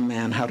learn from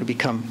man how to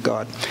become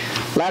God.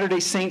 Latter-day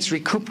Saints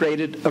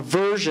recuperated a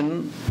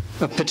version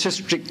of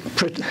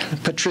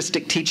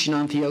patristic teaching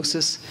on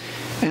theosis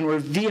and were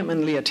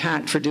vehemently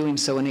attacked for doing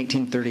so in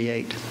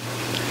 1838.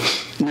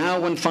 In Now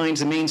one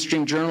finds a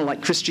mainstream journal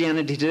like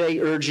Christianity Today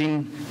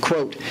urging,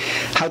 quote,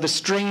 how the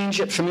strange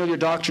yet familiar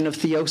doctrine of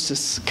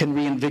theosis can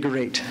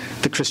reinvigorate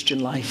the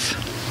Christian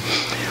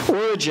life.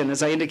 Origen,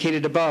 as I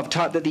indicated above,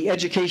 taught that the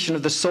education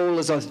of the soul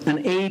is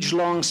an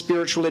age-long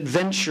spiritual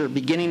adventure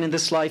beginning in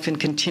this life and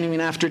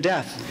continuing after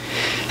death.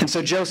 And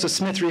so Joseph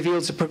Smith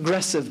reveals a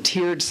progressive,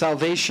 tiered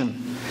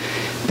salvation.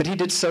 But he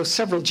did so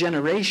several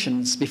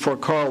generations before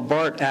Karl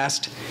Barth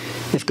asked,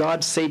 if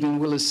God's saving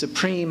will is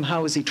supreme,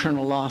 how is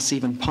eternal loss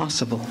even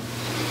possible?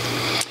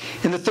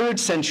 In the 3rd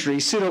century,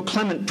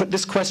 Pseudo-Clement put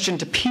this question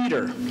to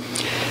Peter,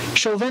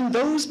 shall then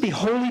those be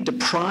wholly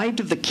deprived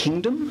of the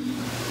kingdom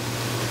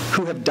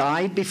who have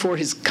died before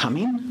his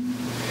coming?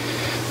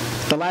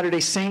 The Latter-day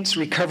Saints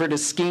recovered a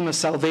scheme of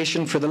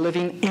salvation for the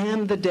living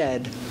and the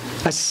dead,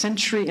 a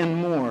century and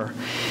more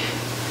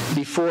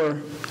before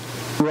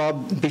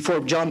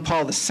John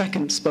Paul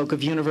II spoke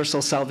of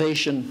universal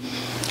salvation,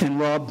 and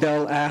Rob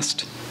Bell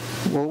asked,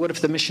 well, what if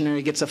the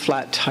missionary gets a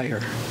flat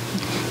tire?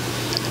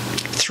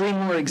 3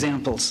 more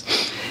examples.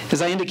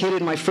 As I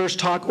indicated in my first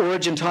talk,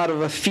 Origen taught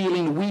of a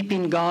feeling,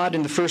 weeping God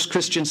in the first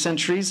Christian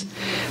centuries.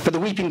 But the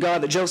weeping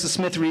God that Joseph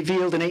Smith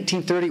revealed in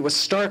 1830 was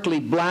starkly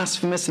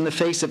blasphemous in the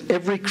face of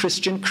every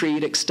Christian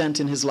creed extant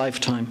in his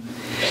lifetime.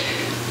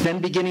 Then,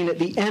 beginning at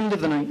the end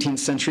of the 19th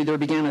century, there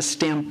began a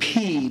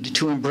stampede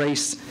to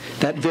embrace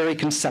that very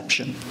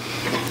conception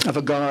of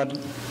a God,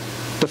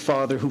 the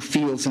Father, who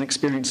feels and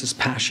experiences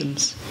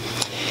passions.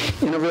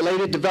 In a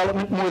related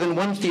development, more than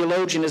one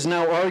theologian is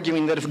now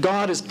arguing that if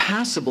God is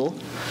passible,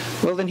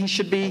 well, then he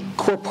should be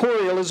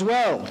corporeal as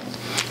well.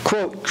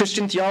 Quote,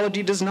 Christian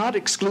theology does not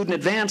exclude in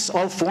advance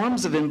all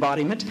forms of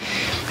embodiment.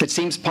 It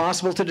seems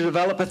possible to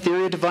develop a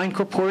theory of divine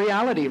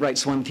corporeality,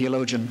 writes one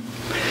theologian.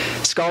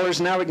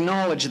 Scholars now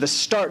acknowledge the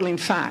startling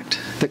fact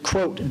that,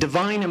 quote,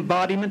 divine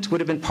embodiment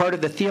would have been part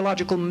of the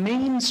theological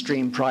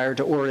mainstream prior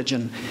to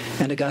Origen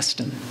and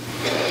Augustine.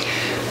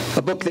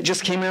 A book that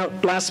just came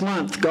out last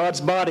month, God's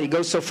Body,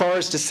 goes so far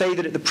as to say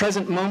that at the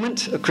present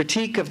moment, a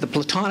critique of the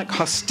Platonic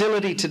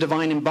hostility to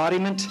divine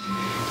embodiment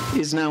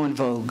is now in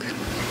vogue.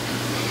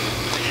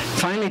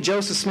 Finally,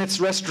 Joseph Smith's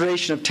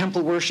restoration of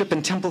temple worship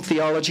and temple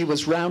theology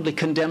was roundly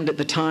condemned at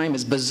the time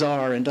as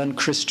bizarre and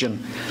unchristian.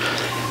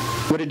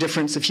 What a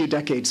difference a few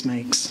decades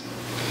makes.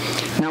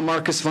 Now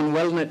Marcus von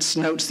Wellnitz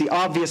notes the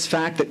obvious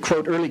fact that,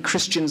 quote, early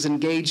Christians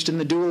engaged in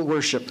the dual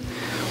worship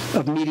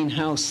of meeting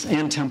house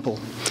and temple.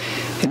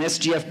 And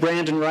S.G.F.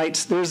 Brandon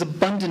writes, there is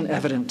abundant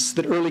evidence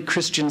that early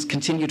Christians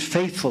continued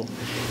faithful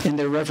in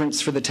their reverence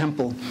for the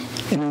temple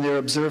and in their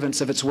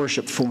observance of its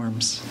worship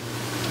forms.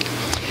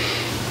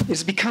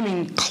 It's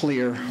becoming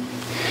clear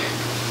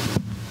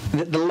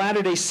that the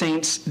Latter-day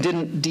Saints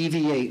didn't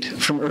deviate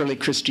from early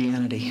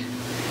Christianity.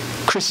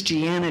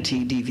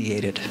 Christianity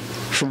deviated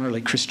from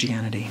early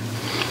Christianity.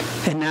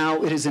 And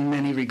now it is in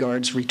many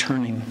regards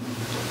returning.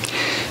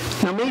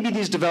 Now maybe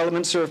these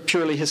developments are of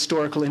purely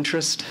historical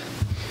interest,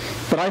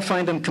 but I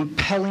find them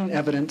compelling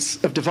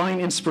evidence of divine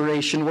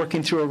inspiration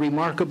working through a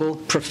remarkable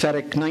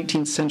prophetic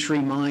 19th century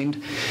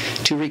mind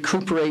to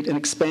recuperate and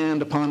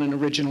expand upon an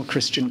original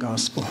Christian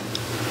gospel.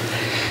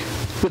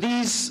 But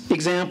these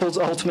examples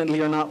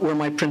ultimately are not where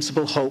my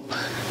principal hope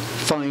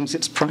finds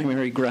its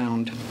primary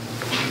ground.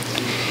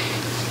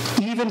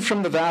 Even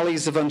from the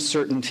valleys of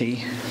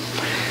uncertainty,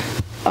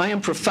 I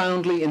am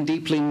profoundly and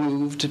deeply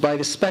moved by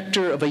the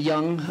specter of a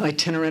young,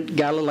 itinerant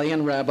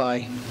Galilean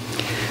rabbi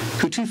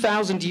who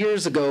 2,000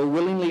 years ago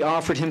willingly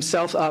offered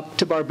himself up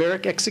to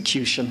barbaric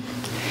execution,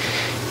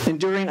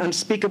 enduring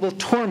unspeakable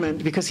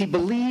torment because he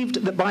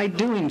believed that by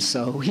doing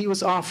so, he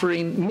was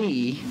offering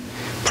me,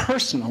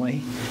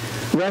 personally,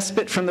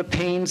 respite from the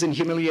pains and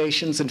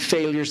humiliations and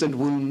failures and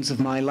wounds of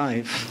my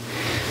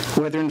life,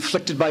 whether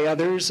inflicted by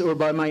others or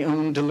by my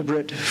own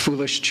deliberate,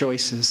 foolish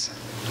choices.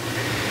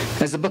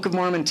 As the Book of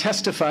Mormon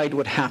testified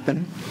would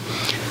happen,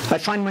 I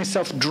find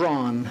myself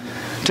drawn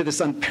to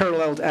this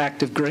unparalleled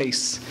act of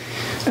grace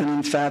and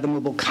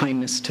unfathomable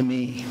kindness to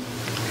me.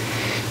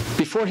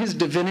 Before his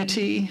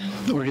divinity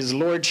or his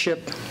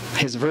lordship,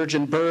 his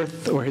virgin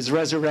birth, or his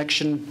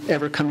resurrection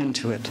ever come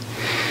into it,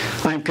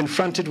 I am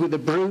confronted with the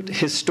brute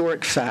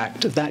historic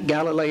fact of that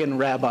Galilean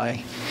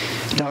rabbi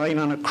dying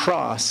on a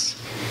cross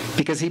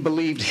because he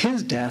believed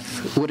his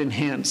death would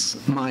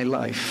enhance my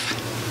life.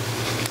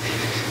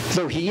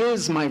 Though he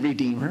is my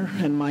Redeemer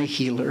and my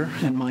healer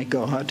and my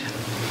God,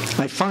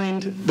 I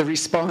find the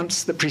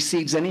response that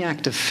precedes any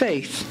act of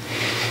faith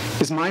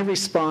is my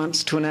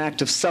response to an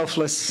act of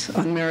selfless,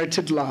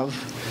 unmerited love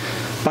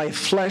by a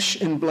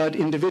flesh and blood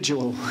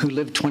individual who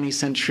lived 20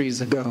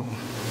 centuries ago.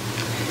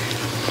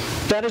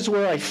 That is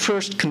where I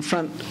first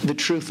confront the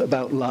truth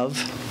about love.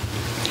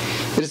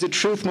 It is a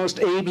truth most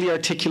ably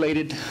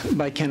articulated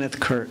by Kenneth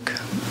Kirk.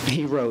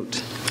 He wrote,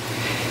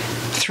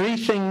 "3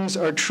 things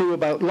are true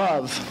about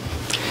love.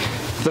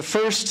 The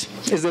first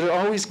is that it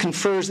always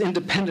confers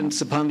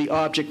independence upon the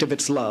object of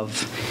its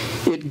love.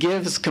 It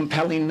gives,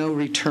 compelling no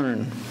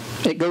return.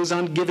 It goes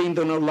on giving,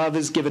 though no love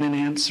is given in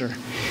answer.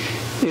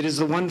 It is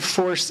the one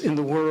force in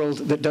the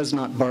world that does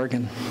not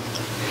bargain.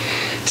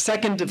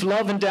 Second, if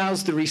love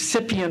endows the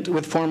recipient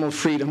with formal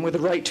freedom, with the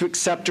right to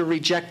accept or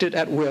reject it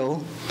at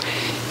will,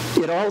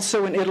 it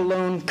also and it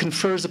alone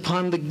confers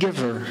upon the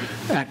giver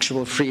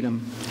actual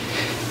freedom.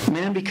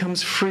 Man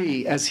becomes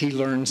free as he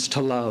learns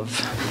to love.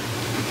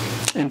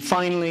 And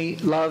finally,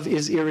 love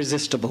is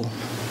irresistible.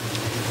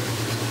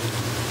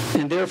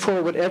 And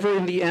therefore, whatever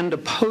in the end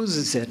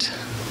opposes it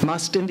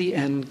must in the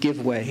end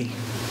give way.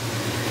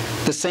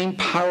 The same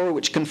power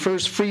which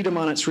confers freedom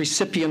on its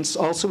recipients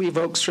also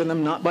evokes from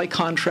them not by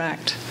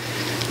contract,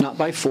 not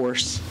by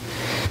force,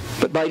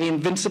 but by the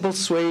invincible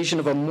suasion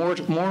of a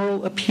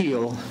moral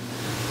appeal,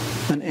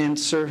 an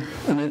answer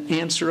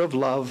of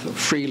love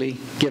freely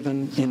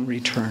given in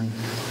return.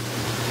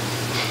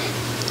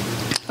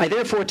 I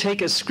therefore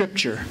take as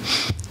scripture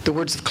the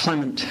words of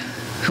Clement,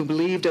 who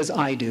believed as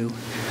I do,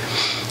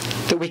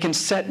 that we can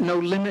set no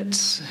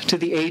limits to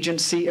the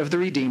agency of the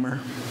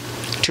Redeemer.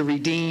 To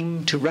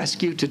redeem, to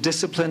rescue, to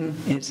discipline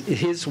is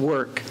his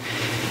work,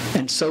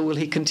 and so will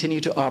he continue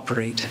to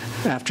operate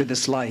after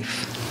this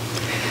life.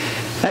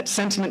 That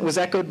sentiment was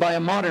echoed by a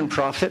modern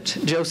prophet,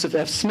 Joseph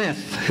F.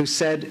 Smith, who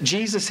said,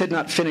 Jesus had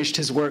not finished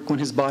his work when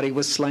his body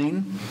was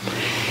slain.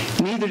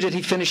 Neither did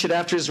he finish it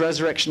after his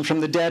resurrection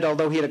from the dead.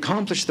 Although he had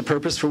accomplished the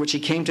purpose for which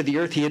he came to the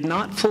earth, he had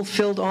not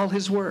fulfilled all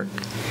his work.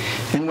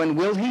 And when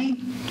will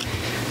he?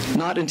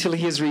 Not until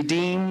he has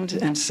redeemed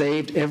and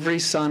saved every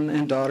son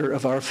and daughter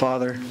of our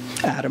father,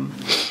 Adam,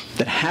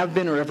 that have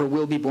been or ever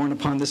will be born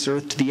upon this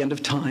earth to the end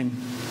of time,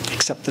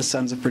 except the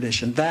sons of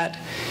perdition. That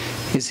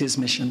is his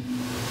mission.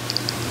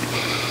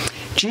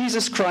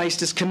 Jesus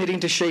Christ is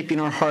committing to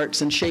shaping our hearts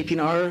and shaping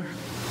our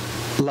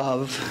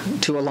love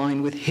to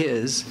align with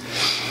his.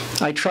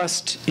 I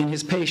trust in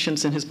his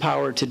patience and his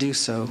power to do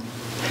so.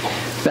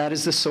 That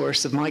is the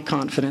source of my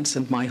confidence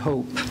and my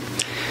hope.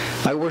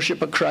 I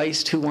worship a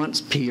Christ who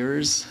wants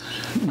peers,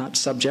 not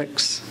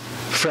subjects,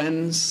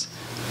 friends,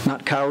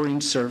 not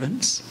cowering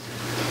servants.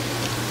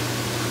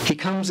 He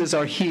comes as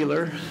our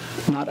healer,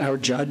 not our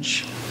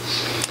judge.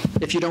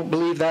 If you don't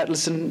believe that,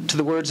 listen to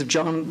the words of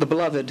John the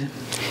Beloved.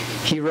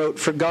 He wrote,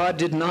 "For God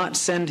did not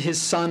send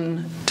his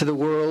Son to the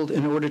world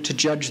in order to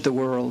judge the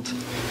world,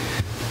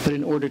 but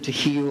in order to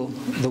heal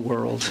the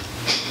world."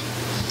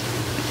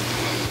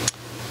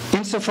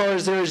 Insofar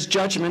as there is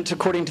judgment,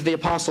 according to the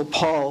Apostle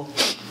Paul,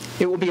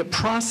 it will be a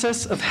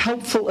process of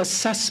helpful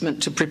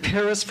assessment to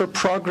prepare us for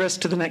progress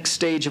to the next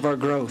stage of our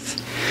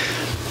growth.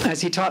 As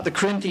he taught the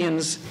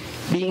Corinthians,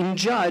 being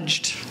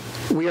judged,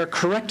 we are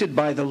corrected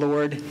by the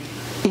Lord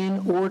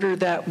in order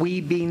that we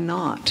be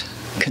not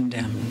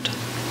condemned.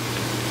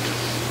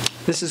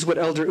 This is what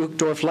Elder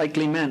Uchtdorf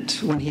likely meant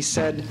when he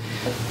said,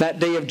 that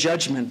day of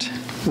judgment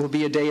will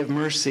be a day of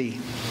mercy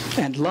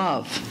and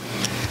love,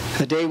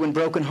 a day when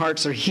broken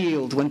hearts are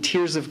healed, when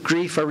tears of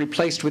grief are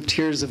replaced with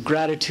tears of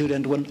gratitude,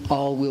 and when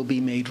all will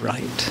be made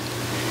right.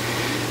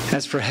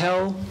 As for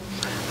hell,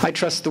 I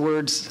trust the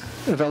words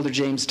of Elder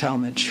James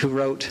Talmage, who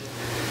wrote,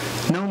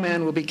 "No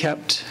man will be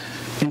kept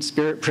in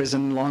spirit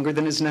prison longer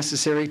than is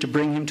necessary to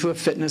bring him to a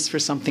fitness for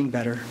something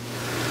better.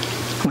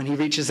 When he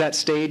reaches that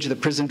stage, the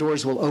prison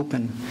doors will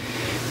open,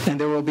 and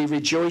there will be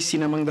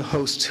rejoicing among the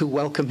hosts who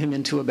welcome him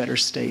into a better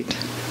state."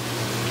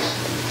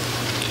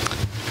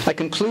 I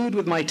conclude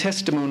with my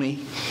testimony,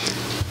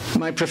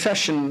 my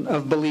profession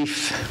of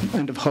belief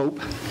and of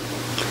hope.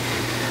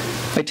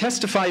 I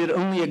testify that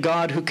only a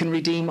God who can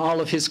redeem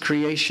all of his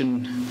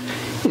creation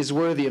is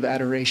worthy of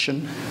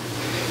adoration,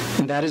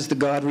 and that is the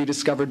God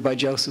rediscovered by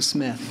Joseph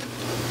Smith.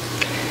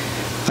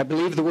 I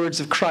believe the words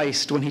of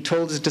Christ when he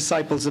told his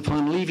disciples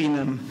upon leaving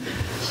them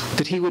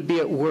that he would be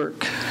at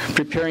work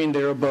preparing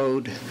their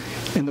abode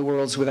in the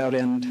worlds without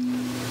end,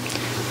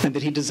 and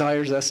that he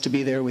desires us to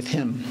be there with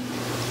him.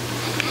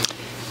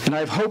 And I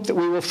have hope that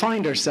we will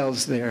find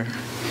ourselves there,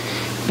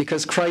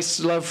 because Christ's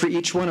love for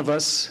each one of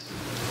us,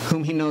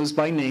 whom he knows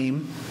by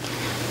name,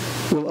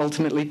 will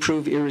ultimately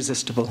prove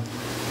irresistible.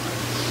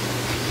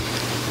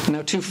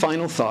 Now, two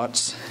final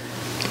thoughts.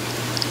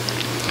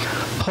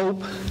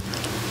 Hope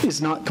is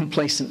not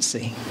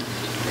complacency.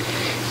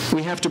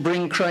 We have to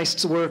bring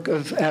Christ's work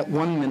of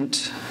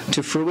at-one-ment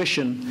to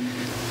fruition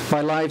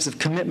by lives of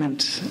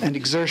commitment and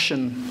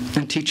exertion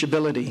and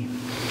teachability.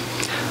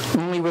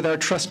 Only with our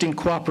trusting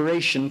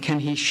cooperation can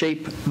he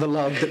shape the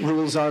love that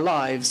rules our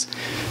lives,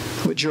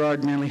 what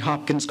Gerard Manley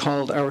Hopkins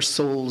called our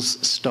soul's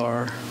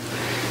star.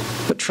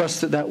 But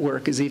trust that that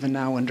work is even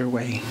now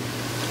underway.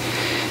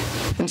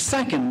 And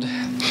second,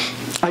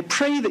 I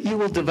pray that you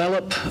will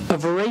develop a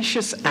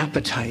voracious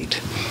appetite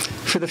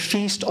for the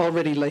feast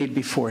already laid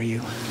before you.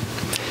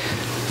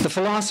 The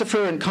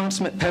philosopher and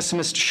consummate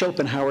pessimist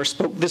Schopenhauer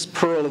spoke this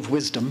pearl of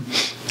wisdom.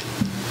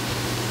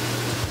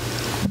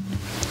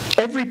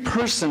 Every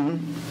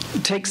person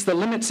takes the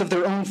limits of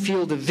their own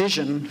field of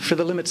vision for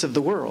the limits of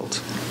the world.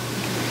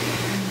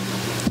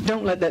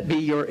 Don't let that be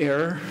your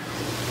error.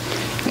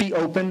 Be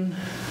open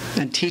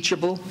and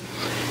teachable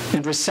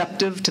and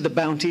receptive to the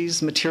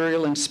bounties,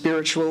 material and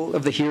spiritual,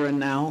 of the here and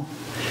now.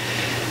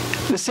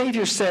 The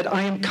Savior said,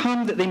 "I am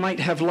come that they might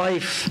have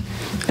life,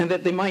 and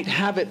that they might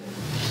have it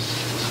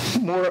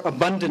more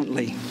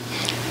abundantly."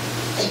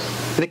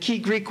 The key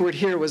Greek word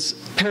here was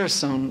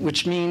parison,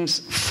 which means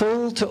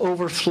full to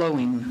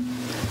overflowing,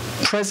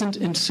 present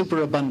in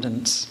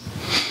superabundance.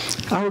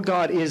 Our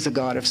God is a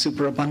God of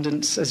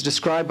superabundance, as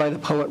described by the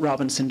poet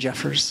Robinson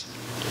Jeffers.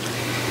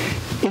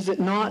 Is it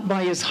not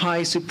by his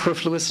high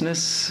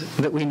superfluousness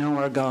that we know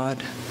our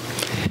God?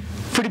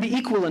 For to be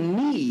equal in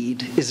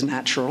need is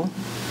natural,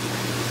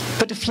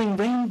 but to fling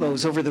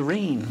rainbows over the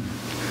rain,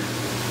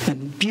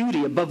 and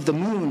beauty above the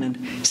moon,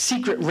 and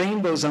secret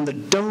rainbows on the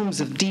domes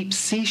of deep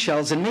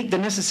seashells, and make the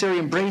necessary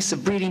embrace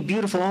of breeding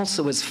beautiful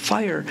also as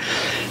fire,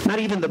 not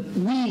even the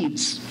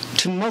weeds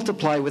to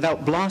multiply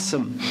without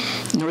blossom,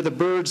 nor the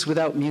birds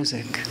without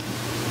music.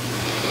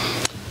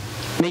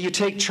 May you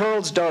take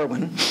Charles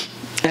Darwin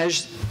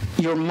as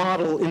your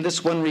model in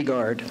this one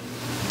regard.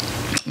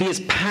 Be as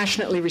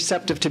passionately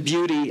receptive to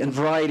beauty and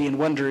variety and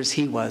wonder as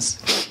he was.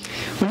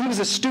 When he was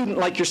a student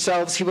like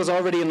yourselves, he was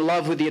already in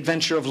love with the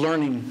adventure of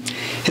learning.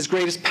 His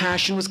greatest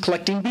passion was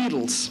collecting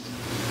beetles.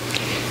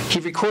 He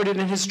recorded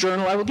in his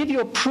journal, "I will give you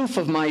a proof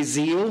of my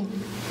zeal.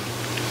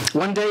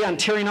 One day, on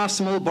tearing off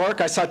some old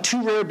bark, I saw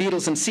 2 rare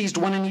beetles and seized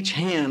one in each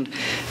hand.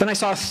 Then I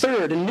saw a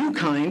third, a new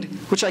kind,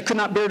 which I could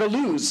not bear to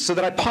lose, so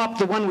that I popped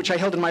the one which I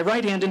held in my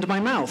right hand into my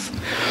mouth.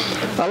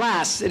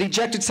 Alas, it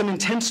ejected some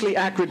intensely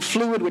acrid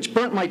fluid, which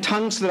burnt my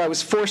tongue so that I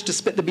was forced to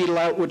spit the beetle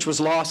out, which was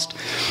lost,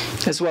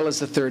 as well as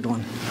the third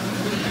one."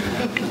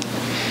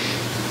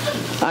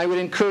 I would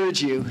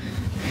encourage you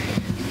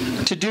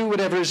to do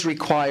whatever is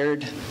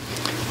required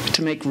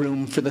to make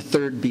room for the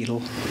third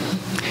beetle.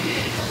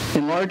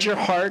 Enlarge your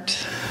heart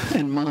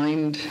and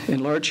mind,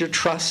 enlarge your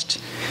trust,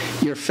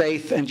 your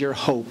faith, and your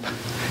hope.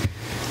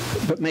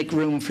 But make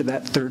room for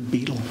that third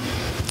beetle.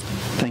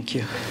 Thank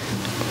you.